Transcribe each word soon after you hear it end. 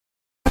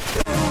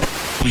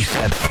We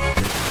said.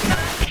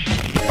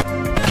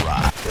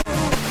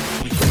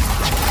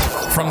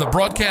 From the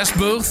broadcast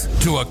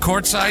booth to a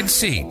courtside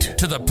seat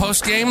to the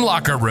postgame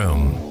locker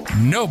room,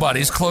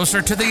 nobody's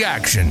closer to the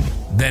action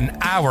than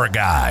our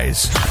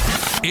guys.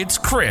 It's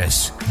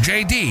Chris,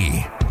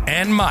 JD,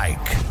 and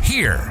Mike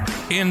here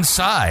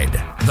inside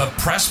the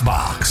press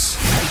box.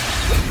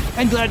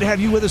 And glad to have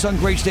you with us on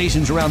great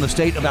stations around the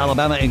state of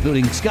Alabama,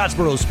 including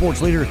Scottsboro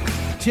sports leader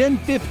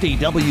 1050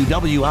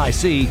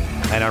 WWIC,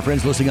 and our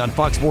friends listening on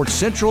Fox Sports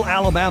Central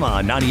Alabama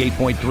on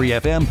 98.3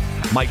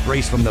 FM. Mike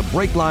Grace from the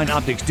Breakline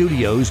Optic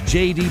Studios.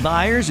 J.D.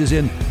 Byers is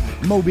in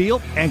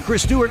Mobile, and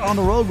Chris Stewart on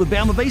the road with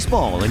Bama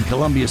Baseball in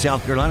Columbia,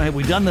 South Carolina. Have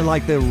we done the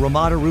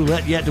Ramada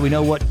Roulette yet? Do we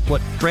know what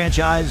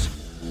franchise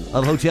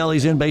of hotel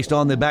he's in based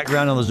on the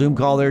background on the Zoom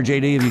call there,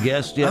 J.D.? Have you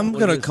guessed yet? I'm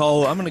going to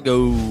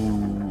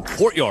go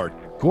Courtyard.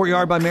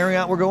 Courtyard by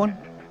Marriott we're going?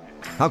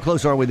 How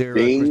close are we there?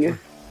 Ding.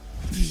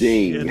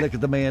 Ding. Yeah, look at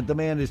the man. The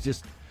man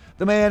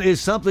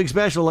is something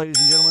special, ladies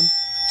and gentlemen.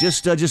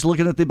 Just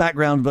looking at the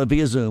background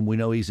via Zoom, we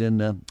know he's in.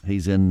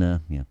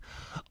 Yeah.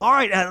 All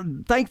right.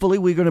 Thankfully,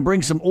 we're going to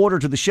bring some order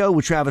to the show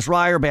with Travis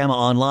Reier, Bama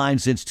Online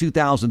since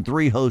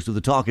 2003, host of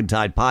the Talkin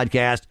Tide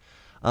podcast.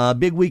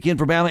 Big weekend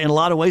for Bama in a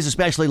lot of ways,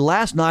 especially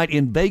last night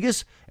in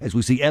Vegas, as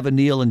we see Evan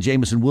Neal and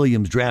Jamison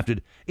Williams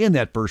drafted in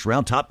that first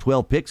round, top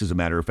 12 picks, as a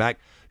matter of fact.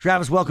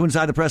 Travis, welcome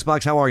inside the press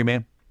box. How are you,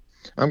 man?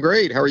 I'm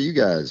great. How are you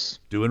guys?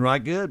 Doing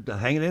right good.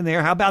 Hanging in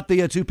there. How about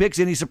the two picks?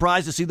 Any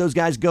surprise to see those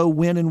guys go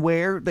when and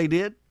where they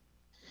did?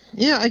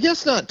 Yeah, I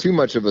guess not too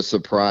much of a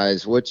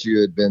surprise. What you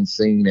had been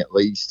seeing, at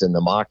least in the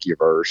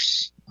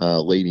Mock-Universe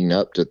leading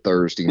up to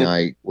Thursday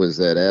night, was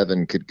that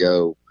Evan could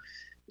go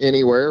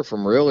anywhere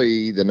from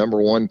really the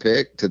number one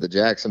pick to the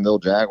Jacksonville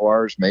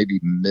Jaguars, maybe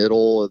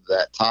middle of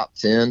that top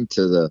 10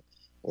 to the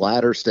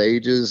latter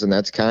stages, and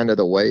that's kind of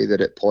the way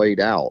that it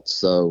played out.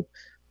 So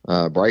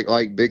bright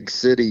like big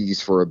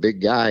cities for a big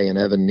guy in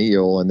Evan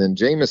Neal. And then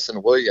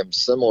Jamison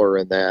Williams, similar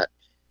in that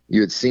you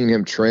had seen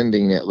him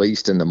trending, at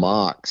least in the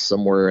mocks,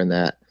 somewhere in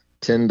that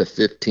 10 to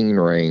 15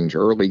 range,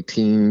 early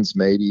teens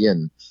maybe,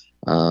 and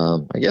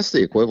I guess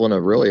the equivalent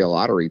of really a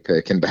lottery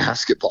pick in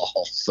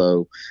basketball.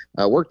 So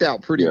worked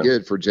out pretty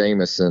good for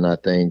Jamison, I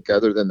think,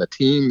 other than the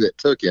team that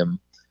took him,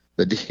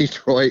 the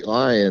Detroit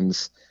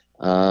Lions,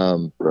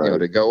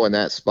 to go in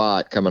that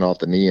spot coming off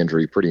the knee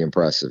injury, pretty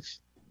impressive.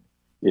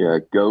 Yeah,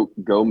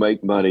 go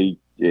make money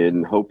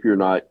and hope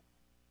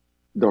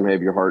don't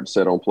have your heart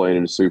set on playing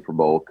in the Super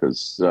Bowl,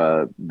 because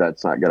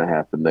that's not going to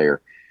happen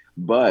there.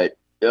 But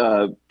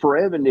for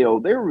Evan Neal,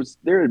 there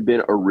had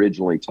been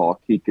originally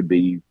talk he could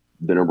be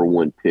the number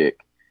one pick.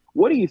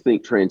 What do you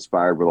think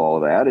transpired with all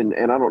of that? And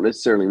I don't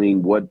necessarily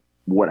mean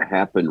what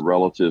happened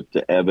relative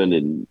to Evan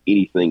and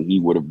anything he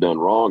would have done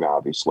wrong,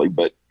 obviously,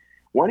 but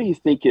why do you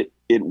think it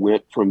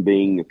went from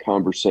being a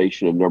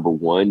conversation of number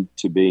one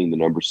to being the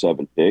number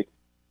 7 pick?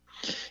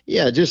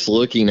 Yeah, just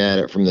looking at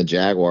it from the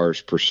Jaguars'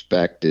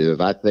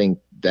 perspective, I think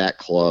that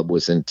club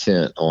was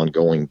intent on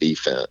going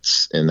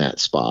defense in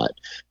that spot.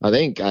 I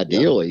think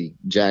ideally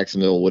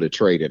Jacksonville would have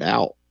traded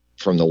out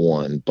from the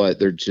 1, but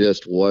there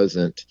just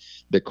wasn't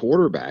the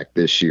quarterback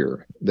this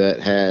year that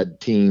had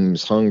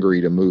teams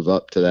hungry to move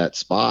up to that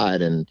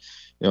spot. And,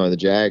 the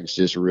Jags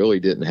just really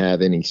didn't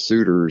have any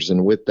suitors.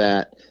 And with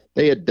that,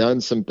 they had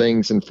done some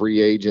things in free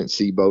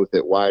agency, both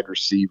at wide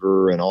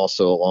receiver and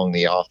also along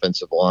the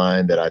offensive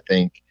line, that I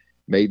think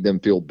made them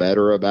feel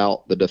better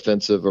about the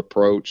defensive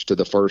approach to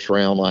the first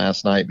round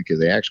last night, because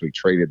they actually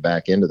traded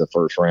back into the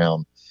first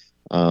round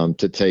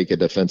to take a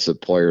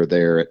defensive player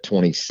there at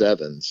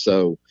 27.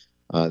 So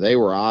they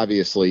were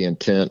obviously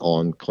intent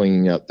on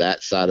cleaning up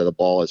that side of the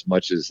ball as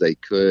much as they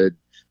could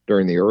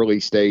during the early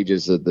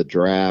stages of the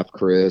draft,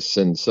 Chris.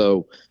 And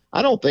so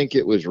I don't think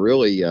it was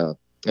really an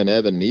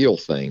Evan Neal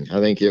thing. I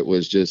think it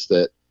was just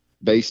that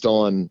based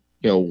on,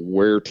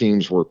 where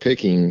teams were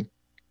picking,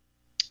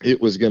 it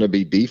was going to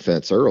be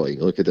defense early.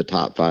 Look at the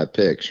top 5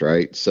 picks,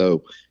 right?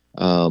 So,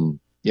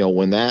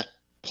 when that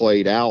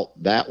played out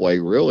that way,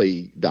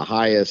 really the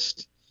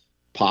highest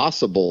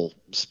possible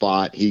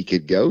spot he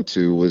could go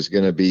to was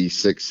going to be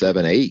 6,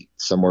 7, 8,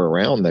 somewhere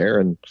around there.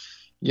 And,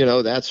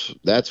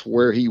 that's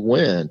where he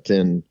went.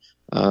 And,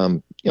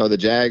 the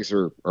Jags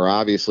are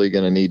obviously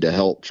going to need to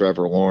help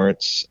Trevor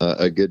Lawrence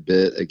a good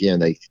bit.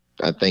 Again,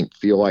 I think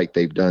feel like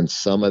they've done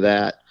some of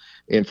that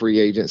in free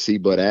agency,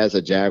 but as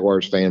a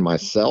Jaguars fan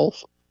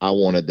myself, I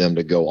wanted them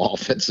to go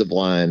offensive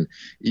line,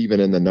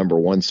 even in the number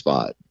 1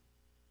 spot.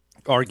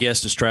 Our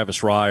guest is Travis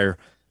Reier,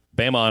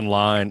 Bama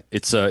Online.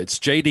 It's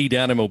JD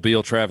down in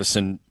Mobile, Travis,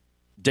 and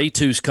day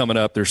 2's coming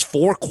up. There's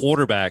 4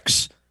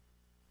 quarterbacks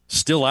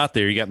still out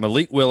there. You got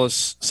Malik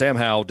Willis, Sam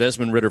Howell,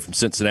 Desmond Ridder from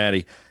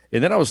Cincinnati.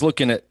 And then I was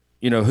looking at,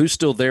 who's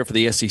still there for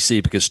the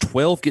SEC, because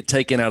 12 get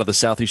taken out of the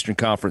Southeastern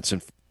Conference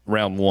in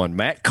round 1.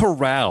 Matt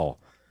Corral,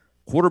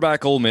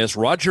 quarterback Ole Miss,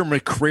 Roger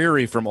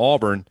McCreary from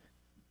Auburn,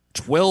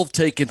 12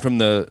 taken from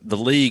the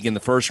league in the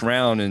first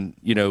round, and,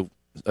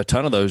 a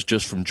ton of those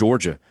just from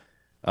Georgia.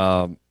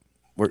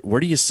 Where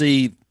do you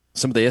see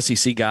some of the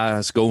SEC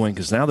guys going?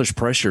 Because now there's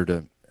pressure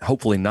to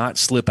hopefully not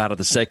slip out of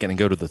the second and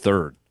go to the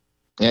third.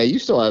 Yeah, you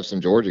still have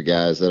some Georgia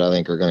guys that I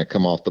think are going to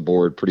come off the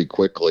board pretty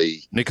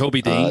quickly.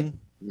 Nakobe Dean.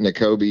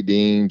 Nakobe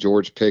Dean,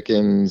 George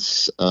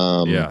Pickens.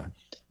 Yeah.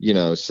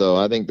 So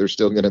I think there's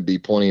still going to be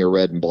plenty of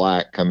red and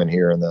black coming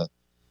here in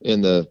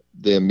the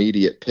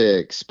immediate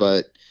picks.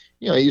 But,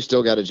 you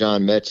still got a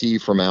John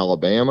Mechie from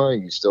Alabama.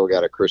 You still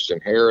got a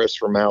Christian Harris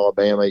from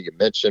Alabama. You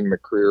mentioned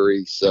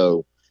McCreary.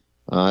 So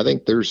I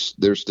think there's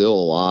still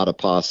a lot of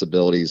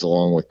possibilities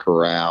along with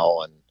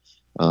Corral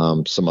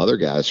and some other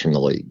guys from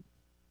the league.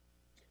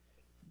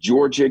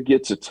 Georgia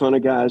gets a ton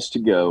of guys to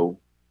go,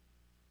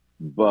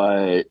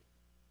 but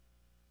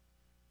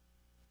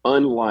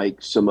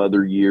unlike some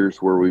other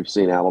years where we've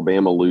seen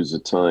Alabama lose a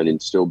ton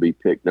and still be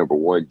picked number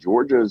one,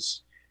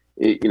 Georgia's,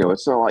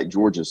 it's not like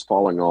Georgia's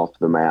falling off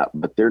the map,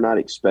 but they're not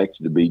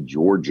expected to be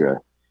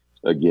Georgia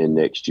again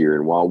next year.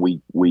 And while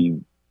we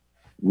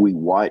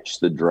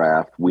watch the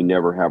draft, we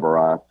never have our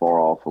eye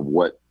far off of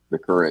what the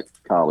current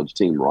college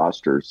team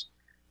rosters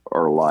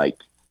are like.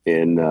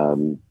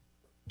 And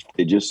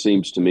it just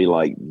seems to me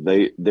like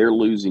they're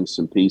losing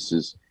some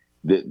pieces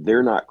that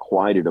they're not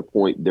quite at a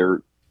point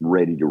they're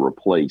ready to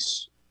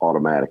replace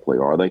automatically,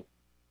 are they?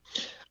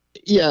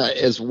 Yeah,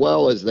 as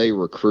well as they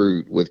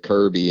recruit with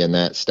Kirby and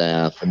that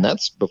staff, and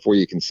that's before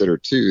you consider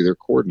too their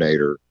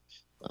coordinator,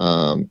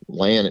 Dan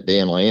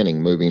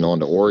Lanning, moving on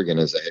to Oregon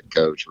as a head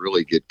coach,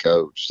 really good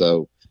coach.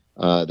 So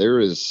there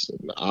is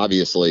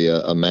obviously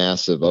a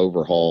massive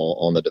overhaul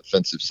on the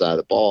defensive side of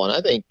the ball, and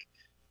I think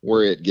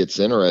where it gets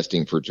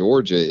interesting for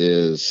Georgia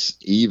is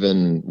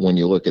even when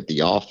you look at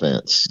the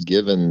offense,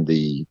 given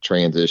the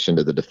transition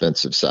to the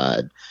defensive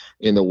side,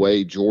 in the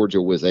way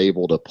Georgia was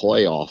able to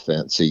play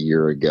offense a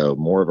year ago,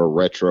 more of a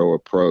retro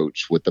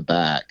approach with the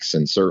backs,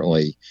 and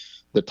certainly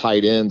the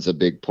tight end's a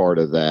big part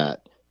of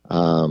that.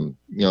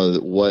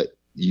 What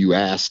you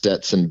asked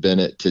Stetson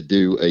Bennett to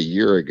do a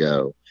year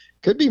ago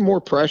could be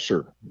more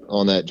pressure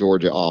on that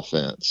Georgia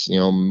offense,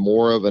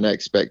 more of an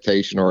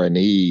expectation or a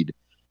need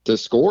to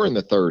score in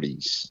the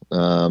 30s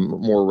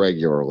more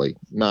regularly.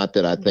 Not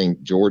that I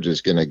think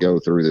Georgia's going to go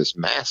through this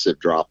massive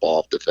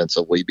drop-off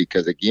defensively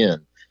because,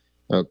 again,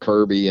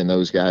 Kirby and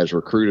those guys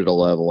recruit at a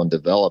level and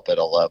develop at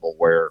a level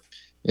where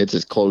it's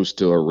as close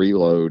to a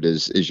reload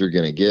as you're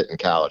going to get in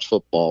college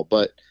football.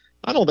 But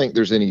I don't think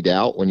there's any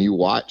doubt when you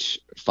watch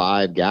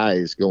 5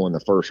 guys go in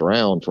the first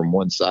round from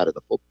one side of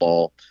the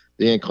football,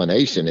 the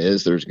inclination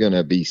is there's going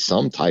to be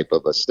some type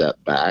of a step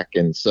back.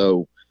 And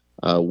so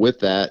with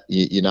that,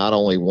 you not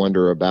only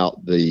wonder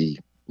about the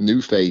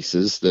new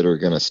faces that are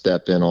going to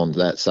step in on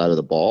that side of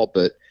the ball,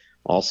 but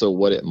also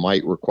what it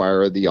might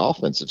require of the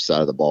offensive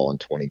side of the ball in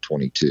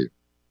 2022.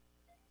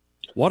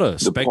 What a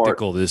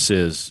spectacle this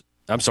is.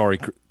 I'm sorry.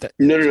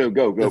 No,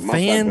 go. The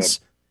fans,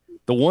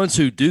 the ones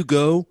who do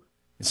go,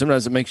 and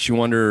sometimes it makes you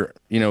wonder,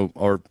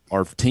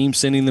 are teams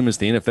sending them? Is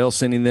the NFL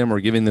sending them or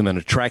giving them an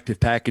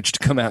attractive package to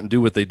come out and do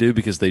what they do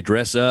because they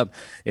dress up?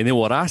 And then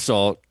what I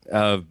saw,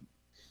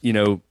 you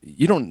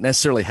don't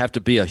necessarily have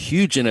to be a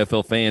huge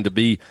NFL fan to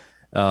be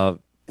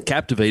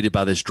captivated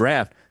by this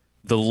draft.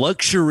 The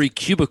luxury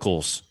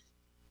cubicles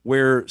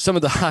where some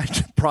of the high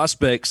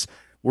prospects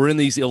were in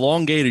these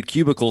elongated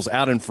cubicles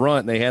out in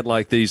front, and they had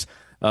like these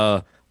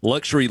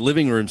luxury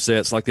living room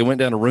sets, like they went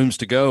down to Rooms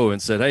to Go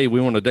and said, hey, we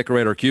want to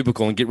decorate our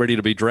cubicle and get ready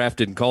to be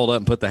drafted and called up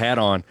and put the hat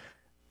on.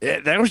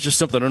 That was just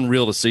something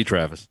unreal to see,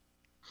 Travis.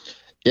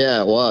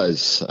 Yeah, it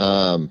was.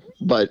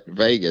 But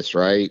Vegas,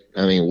 right?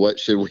 I mean, what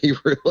should we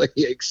really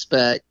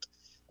expect?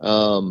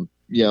 I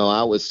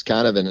was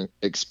kind of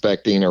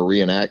expecting a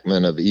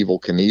reenactment of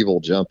Evel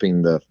Knievel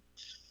jumping the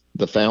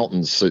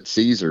fountains at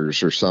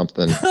Caesars or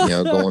something,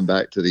 going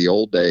back to the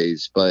old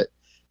days. But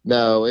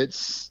no,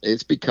 it's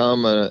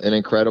become an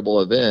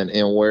incredible event.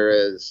 And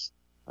whereas,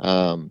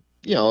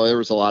 there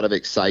was a lot of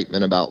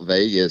excitement about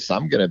Vegas,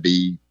 I'm going to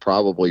be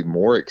probably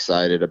more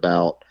excited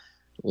about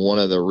one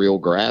of the real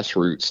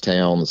grassroots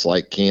towns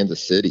like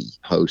Kansas City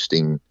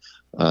hosting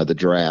the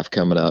draft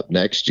coming up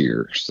next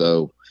year.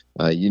 So,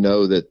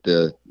 that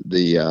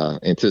the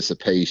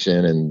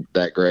anticipation and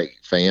that great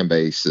fan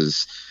base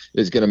is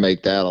going to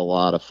make that a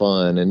lot of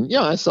fun. And,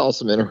 I saw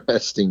some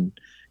interesting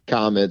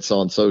comments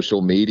on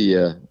social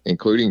media,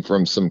 including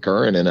from some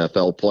current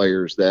NFL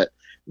players, that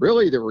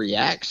really the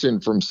reaction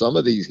from some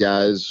of these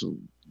guys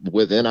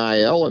with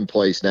NIL in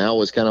place now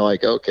was kind of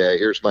like, okay,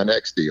 here's my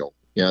next deal.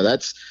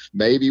 That's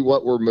maybe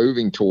what we're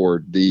moving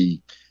toward,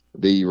 the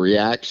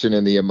reaction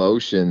and the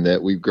emotion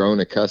that we've grown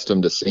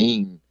accustomed to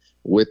seeing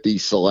with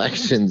these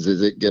selections.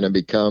 Is it going to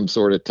become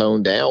sort of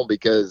toned down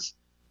because,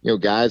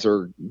 guys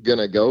are going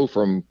to go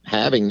from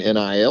having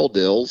NIL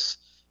deals,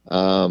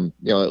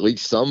 at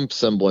least some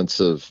semblance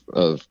of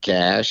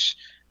cash,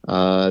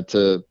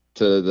 to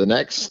the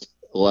next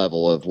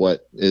level of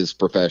what is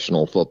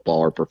professional football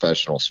or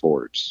professional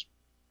sports.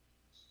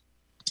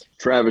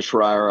 Travis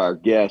Reier, our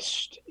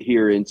guest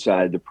here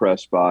inside the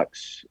press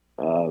box.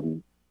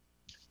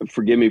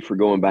 Forgive me for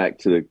going back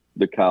to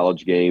the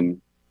college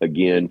game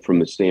again from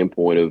the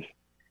standpoint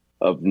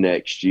of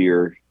next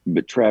year.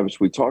 But Travis,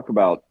 we talk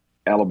about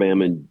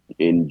Alabama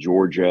and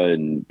Georgia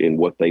and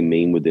what they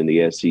mean within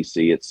the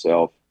SEC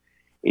itself.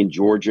 in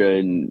Georgia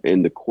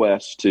in the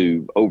quest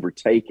to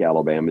overtake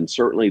Alabama. And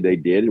certainly they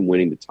did in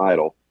winning the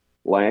title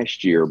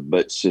last year,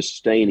 but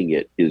sustaining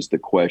it is the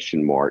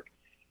question mark.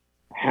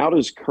 How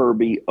does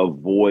Kirby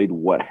avoid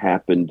what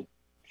happened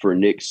for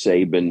Nick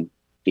Saban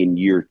in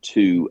year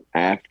 2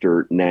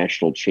 after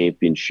national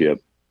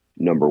championship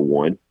number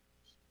 1?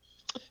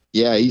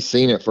 Yeah, he's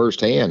seen it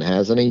firsthand,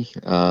 hasn't he?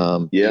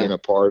 Being a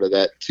part of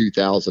that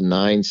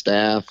 2009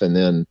 staff, and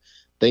then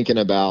thinking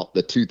about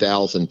the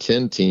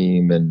 2010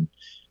 team. And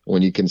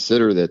when you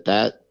consider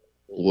that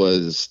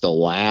was the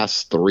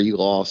last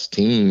 3-loss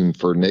team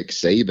for Nick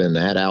Saban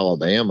at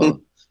Alabama,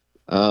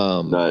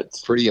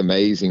 pretty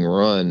amazing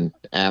run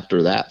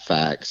after that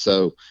fact.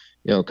 So,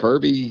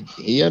 Kirby,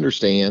 he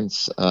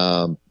understands,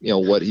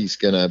 what he's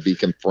going to be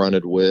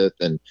confronted with.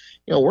 And,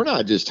 we're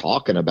not just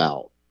talking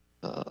about,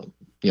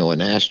 a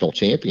national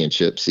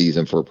championship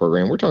season for a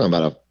program. We're talking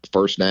about a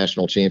first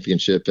national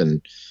championship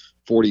in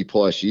 40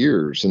 plus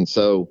years. And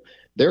so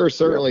there are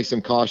certainly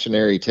some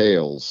cautionary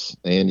tales,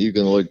 and you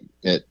can look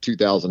at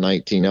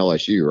 2019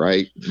 LSU,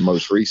 right?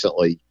 Most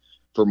recently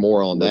for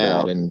more on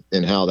that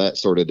and how that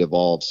sort of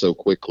devolved so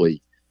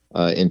quickly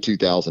in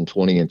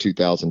 2020 and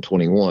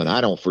 2021.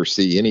 I don't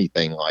foresee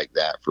anything like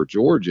that for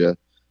Georgia.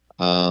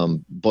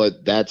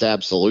 But that's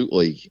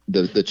absolutely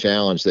the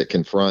challenge that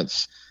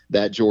confronts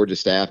that Georgia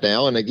staff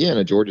now. And again,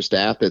 a Georgia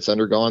staff that's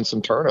undergone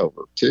some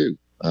turnover too.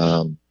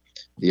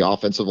 The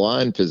offensive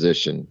line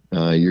position,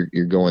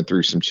 you're going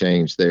through some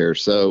change there.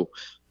 So,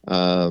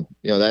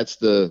 that's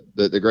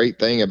the great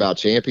thing about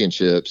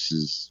championships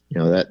is,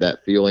 that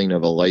feeling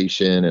of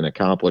elation and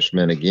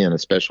accomplishment, again,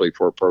 especially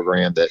for a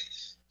program that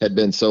had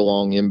been so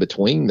long in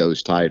between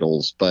those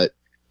titles. But,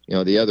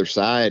 the other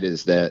side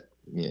is that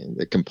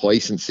the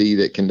complacency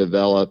that can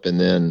develop, and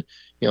then,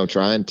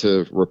 trying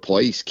to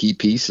replace key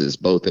pieces,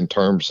 both in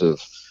terms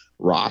of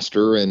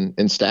roster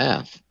and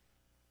staff.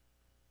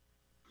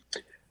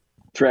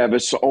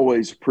 Travis,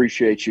 always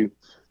appreciate you.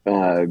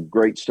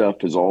 Great stuff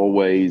as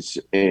always.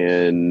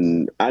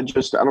 And I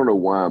don't know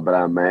why, but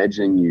I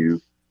imagine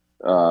you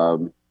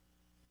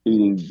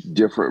eating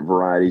different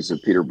varieties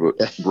of Peter Brook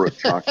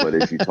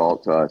chocolate as you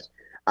talk to us.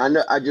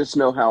 I just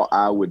know how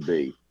I would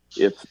be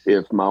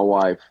if my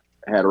wife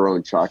had her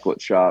own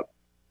chocolate shop,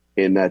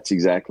 and that's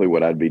exactly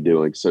what I'd be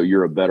doing. So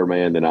you're a better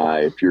man than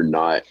I if you're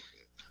not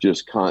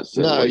just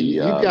constantly. No,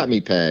 you've got me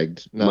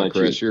pegged. No,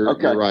 munching. Chris, you're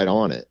right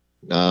on it.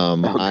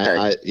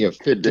 I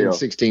 15,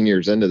 16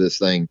 years into this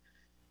thing,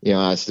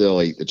 I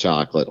still eat the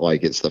chocolate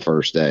like it's the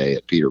first day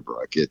at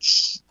Peterbrook.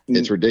 It's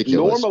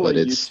ridiculous,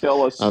 normally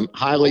but I'm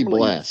highly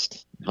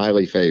blessed,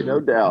 highly favored. No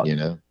doubt.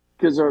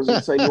 Because I was going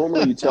to say,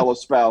 normally you tell a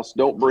spouse,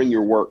 don't bring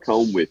your work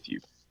home with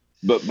you.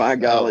 But by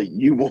golly,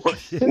 you want,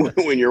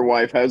 when your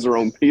wife has her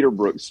own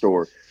Peterbrook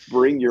store,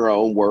 bring your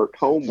own work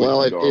home with you.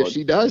 Well, if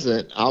she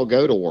doesn't, I'll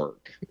go to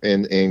work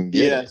and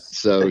get it.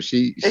 So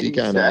she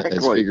kind of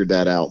has figured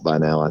that out by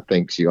now. I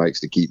think she likes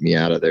to keep me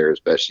out of there as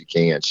best she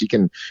can. She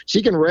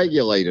can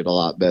regulate it a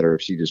lot better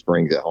if she just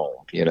brings it home,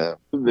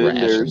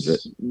 rations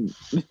it.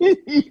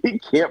 You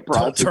can't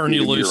Don't turn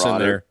you loose in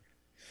there.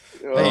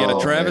 Hey,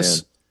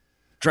 Travis. Man.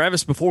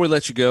 Travis, before we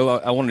let you go,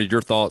 I wanted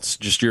your thoughts,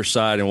 just your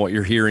side and what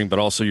you're hearing, but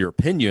also your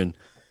opinion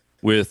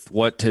with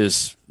what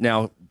has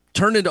now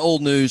turned into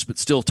old news, but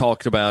still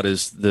talked about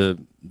is the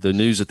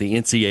news at the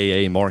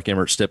NCAA, Mark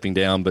Emmert stepping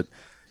down. But,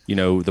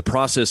 the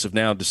process of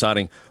now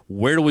deciding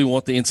where do we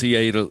want the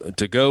NCAA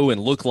to go and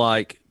look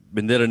like,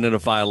 and then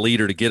identify a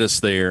leader to get us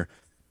there.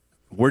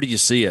 Where do you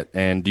see it?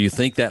 And do you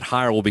think that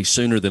hire will be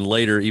sooner than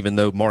later, even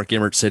though Mark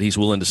Emmert said he's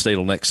willing to stay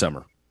till next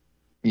summer?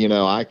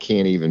 I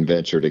can't even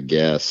venture to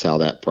guess how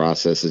that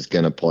process is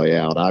going to play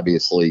out.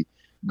 Obviously,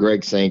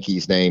 Greg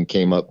Sankey's name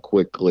came up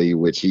quickly,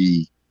 which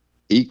he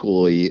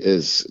equally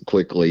as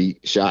quickly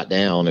shot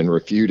down and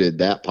refuted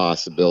that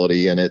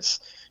possibility. And it's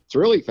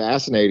really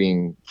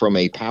fascinating from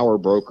a power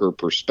broker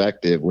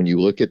perspective when you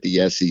look at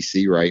the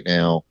SEC right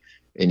now,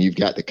 and you've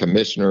got the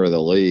commissioner of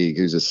the league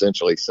who's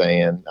essentially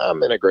saying,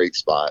 I'm in a great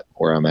spot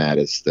where I'm at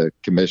as the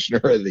commissioner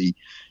of the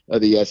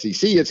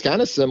SEC. It's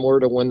kind of similar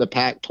to when the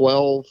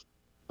Pac-12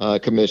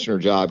 commissioner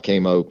job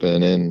came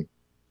open, and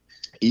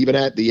even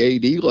at the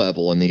AD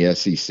level in the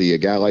SEC, a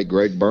guy like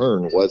Greg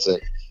Byrne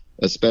wasn't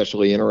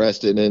especially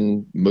interested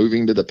in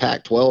moving to the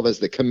Pac-12 as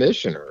the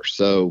commissioner.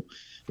 So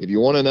if you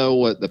want to know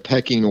what the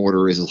pecking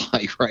order is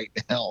like right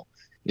now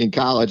in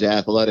college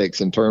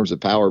athletics in terms of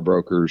power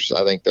brokers,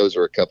 I think those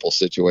are a couple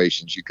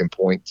situations you can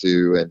point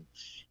to. And,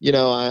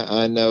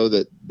 I know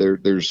that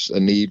there's a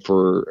need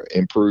for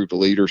improved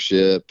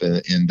leadership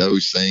and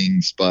those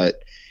things, but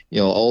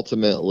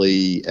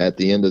ultimately, at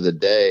the end of the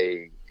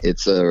day,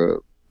 it's a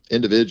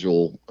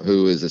individual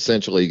who is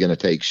essentially going to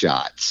take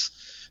shots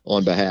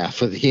on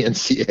behalf of the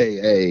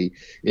NCAA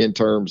in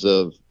terms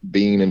of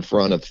being in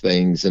front of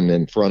things and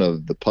in front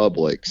of the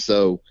public.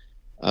 So,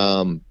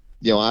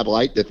 I'd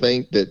like to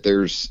think that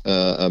there's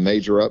a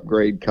major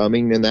upgrade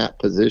coming in that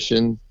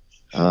position.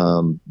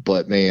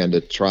 But, man,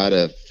 to try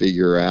to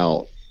figure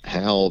out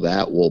how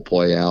that will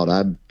play out,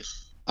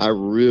 I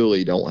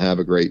really don't have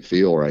a great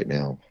feel right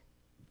now.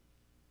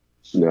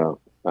 No,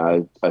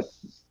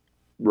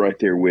 right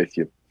there with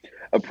you.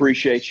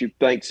 Appreciate you.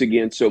 Thanks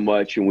again so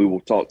much, and we will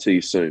talk to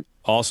you soon.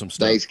 Awesome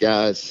stuff. Thanks,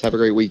 guys. Have a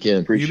great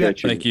weekend.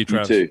 Appreciate you. Thank you,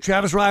 Travis. You too.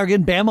 Travis Reier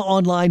again,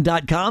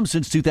 BamaOnline.com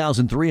since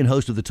 2003 and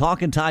host of the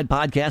Talkin Tide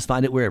podcast.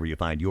 Find it wherever you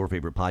find your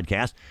favorite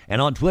podcast.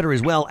 And on Twitter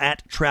as well,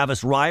 at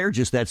Travis Reier.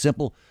 Just that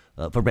simple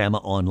for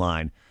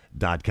BamaOnline.com.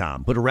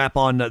 Put a wrap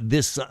on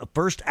this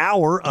first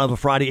hour of a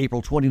Friday,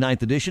 April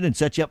 29th edition and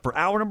set you up for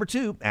hour number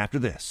 2 after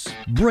this.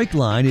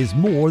 Breakline is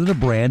more than a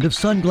brand of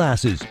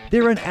sunglasses.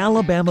 They're an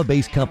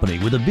Alabama-based company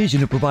with a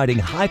vision of providing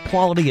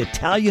high-quality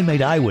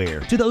Italian-made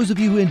eyewear to those of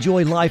you who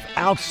enjoy life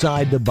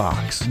outside the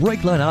box.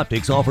 Breakline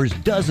Optics offers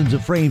dozens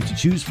of frames to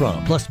choose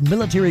from, plus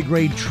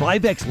military-grade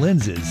Trivex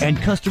lenses and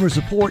customer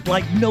support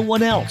like no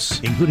one else,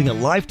 including a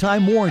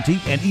lifetime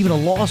warranty and even a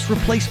loss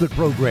replacement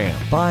program.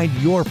 Find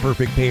your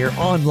perfect pair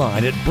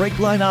online at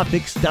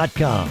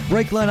BreaklineOptics.com.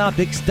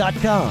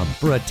 BreaklineOptics.com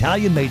for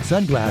Italian-made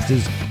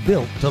sunglasses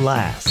built to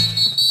last.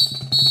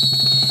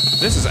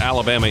 This is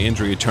Alabama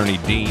injury attorney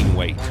Dean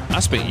Waite. I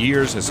spent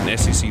years as an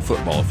SEC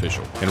football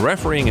official, and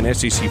refereeing an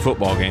SEC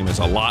football game is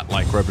a lot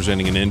like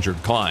representing an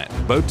injured client.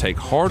 Both take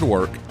hard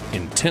work,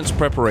 intense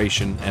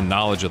preparation, and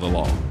knowledge of the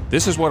law.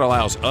 This is what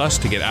allows us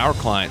to get our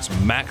clients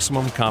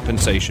maximum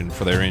compensation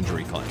for their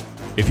injury claim.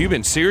 If you've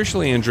been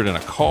seriously injured in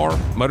a car,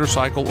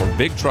 motorcycle, or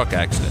big truck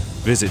accident,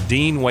 visit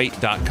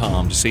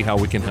DeanWaite.com to see how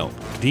we can help.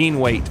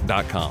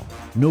 DeanWaite.com.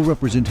 No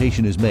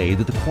representation is made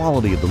that the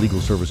quality of the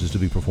legal services to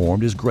be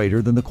performed is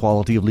greater than the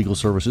quality of legal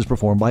services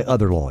performed by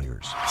other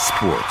lawyers.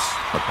 Sports,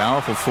 a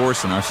powerful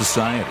force in our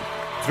society.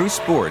 Through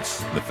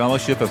sports, the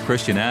Fellowship of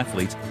Christian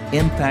Athletes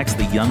impacts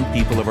the young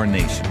people of our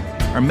nation.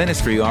 Our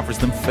ministry offers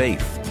them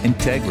faith,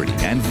 integrity,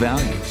 and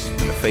values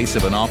in the face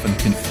of an often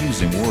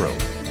confusing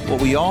world. What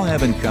we all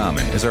have in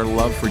common is our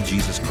love for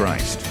Jesus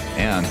Christ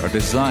and our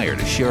desire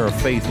to share our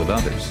faith with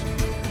others.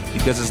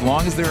 Because as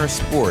long as there are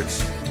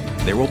sports,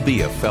 there will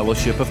be a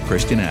Fellowship of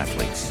Christian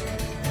Athletes.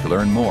 To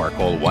learn more,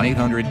 call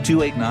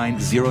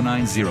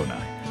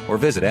 1-800-289-0909 or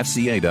visit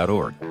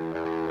fca.org.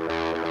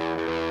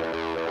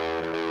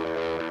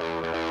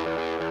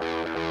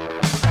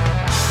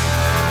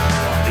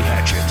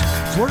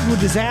 Flirting with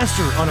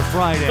disaster on a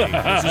Friday.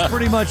 This is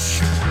pretty much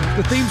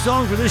the theme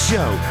song for this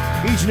show.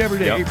 Each and every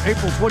day. Yep.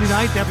 April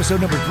 29th,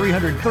 episode number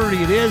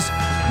 330 it is.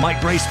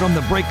 Mike Grace from the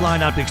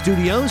Breakline Optics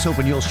Studios.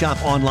 Hoping you'll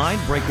shop online,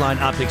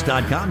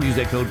 BreaklineOptics.com. Use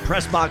that code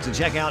PRESSBOX at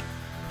checkout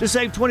to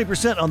save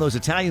 20% on those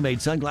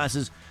Italian-made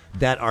sunglasses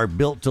that are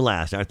built to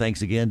last. Our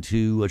thanks again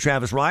to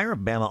Travis Reier of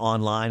Bama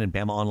Online and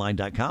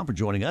BamaOnline.com for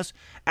joining us.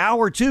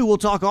 Hour 2, we'll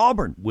talk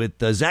Auburn with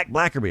Zach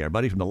Blackerby, our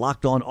buddy from the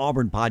Locked On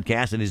Auburn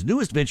podcast, and his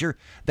newest venture,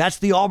 that's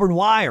the Auburn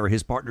Wire,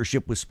 his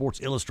partnership with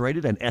Sports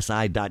Illustrated and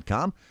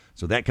SI.com.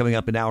 So that coming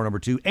up in hour number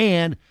 2.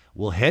 And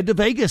we'll head to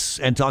Vegas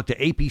and talk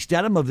to AP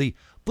Stedham of the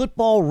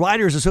Football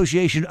Writers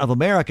Association of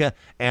America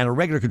and a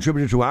regular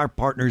contributor to our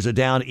partners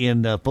down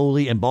in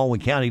Foley and Baldwin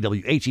County,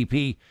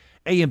 WHEP,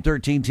 AM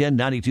 1310,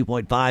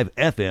 92.5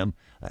 FM.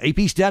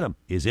 AP Stedham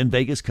is in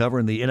Vegas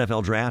covering the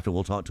NFL draft, and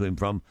we'll talk to him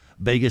from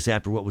Vegas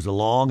after what was a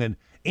long and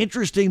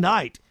interesting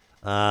night.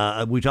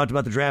 We talked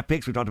about the draft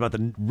picks. We talked about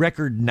the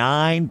record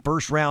 9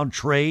 first-round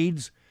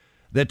trades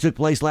that took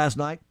place last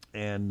night.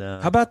 And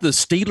how about the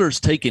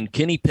Steelers taking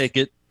Kenny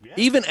Pickett? Yeah.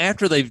 Even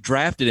after they've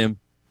drafted him,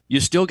 you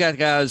still got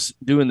guys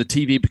doing the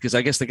TV because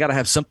I guess they got to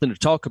have something to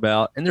talk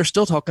about, and they're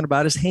still talking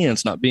about his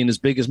hands not being as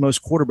big as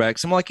most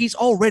quarterbacks. I'm like, he's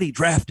already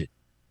drafted.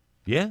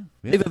 Yeah.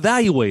 They've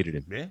evaluated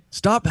him. Yeah.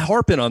 Stop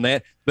harping on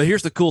that. But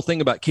here's the cool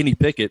thing about Kenny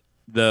Pickett.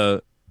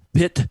 The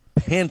Pitt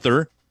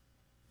Panther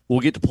will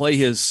get to play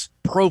his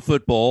pro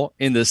football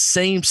in the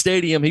same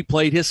stadium he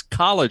played his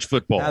college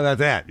football. How about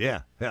that?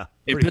 Yeah.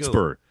 In Pretty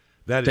Pittsburgh. Cool.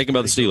 That taken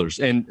by the Steelers.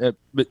 Cool.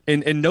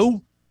 And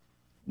no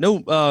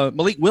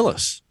Malik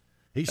Willis.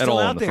 He's at still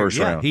all out in the there. first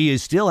round. He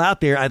is still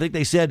out there. I think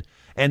they said,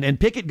 and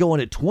Pickett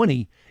going at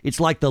 20, it's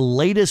like the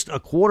latest a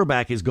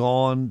quarterback has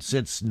gone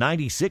since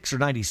 96 or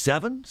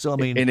 97. So, I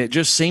mean. And it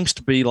just seems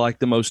to be like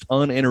the most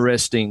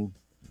uninteresting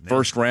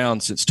first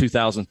round since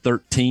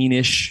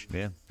 2013-ish.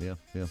 Yeah.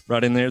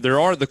 Right in there. There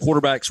are the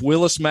quarterbacks,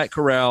 Willis, Matt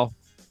Corral,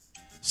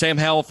 Sam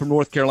Howell from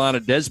North Carolina,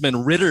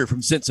 Desmond Ridder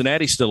from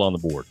Cincinnati still on the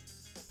board.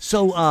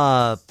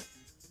 So,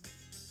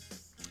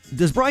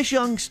 does Bryce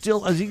Young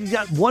still, has he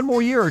got 1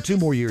 more year or 2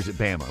 more years at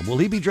Bama? Will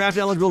he be draft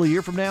eligible a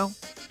year from now?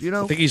 Do you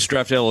know? I think he's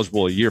draft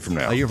eligible a year from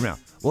now. A year from now.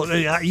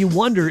 Well, you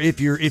wonder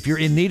if you're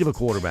in need of a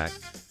quarterback.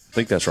 I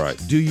think that's right.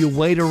 Do you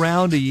wait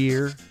around a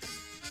year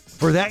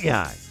for that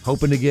guy,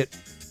 hoping to get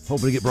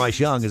Bryce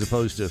Young as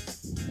opposed to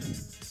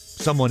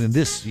someone in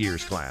this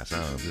year's class?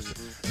 I don't know.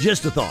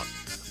 Just a thought.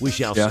 We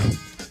shall see.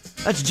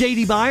 That's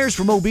J.D. Byers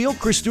from Mobile.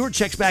 Chris Stewart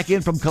checks back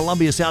in from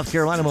Columbia, South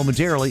Carolina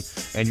momentarily.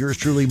 And yours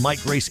truly,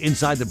 Mike Grace,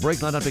 inside the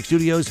Breakline Optics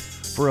Studios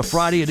for a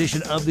Friday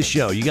edition of the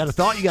show. You got a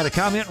thought? You got a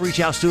comment? Reach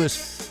out to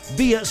us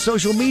via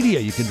social media.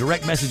 You can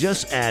direct message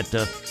us at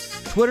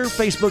Twitter,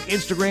 Facebook,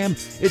 Instagram.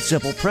 It's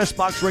simple.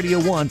 PressBox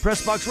Radio 1,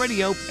 PressBox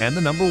Radio, and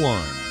the number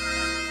 1.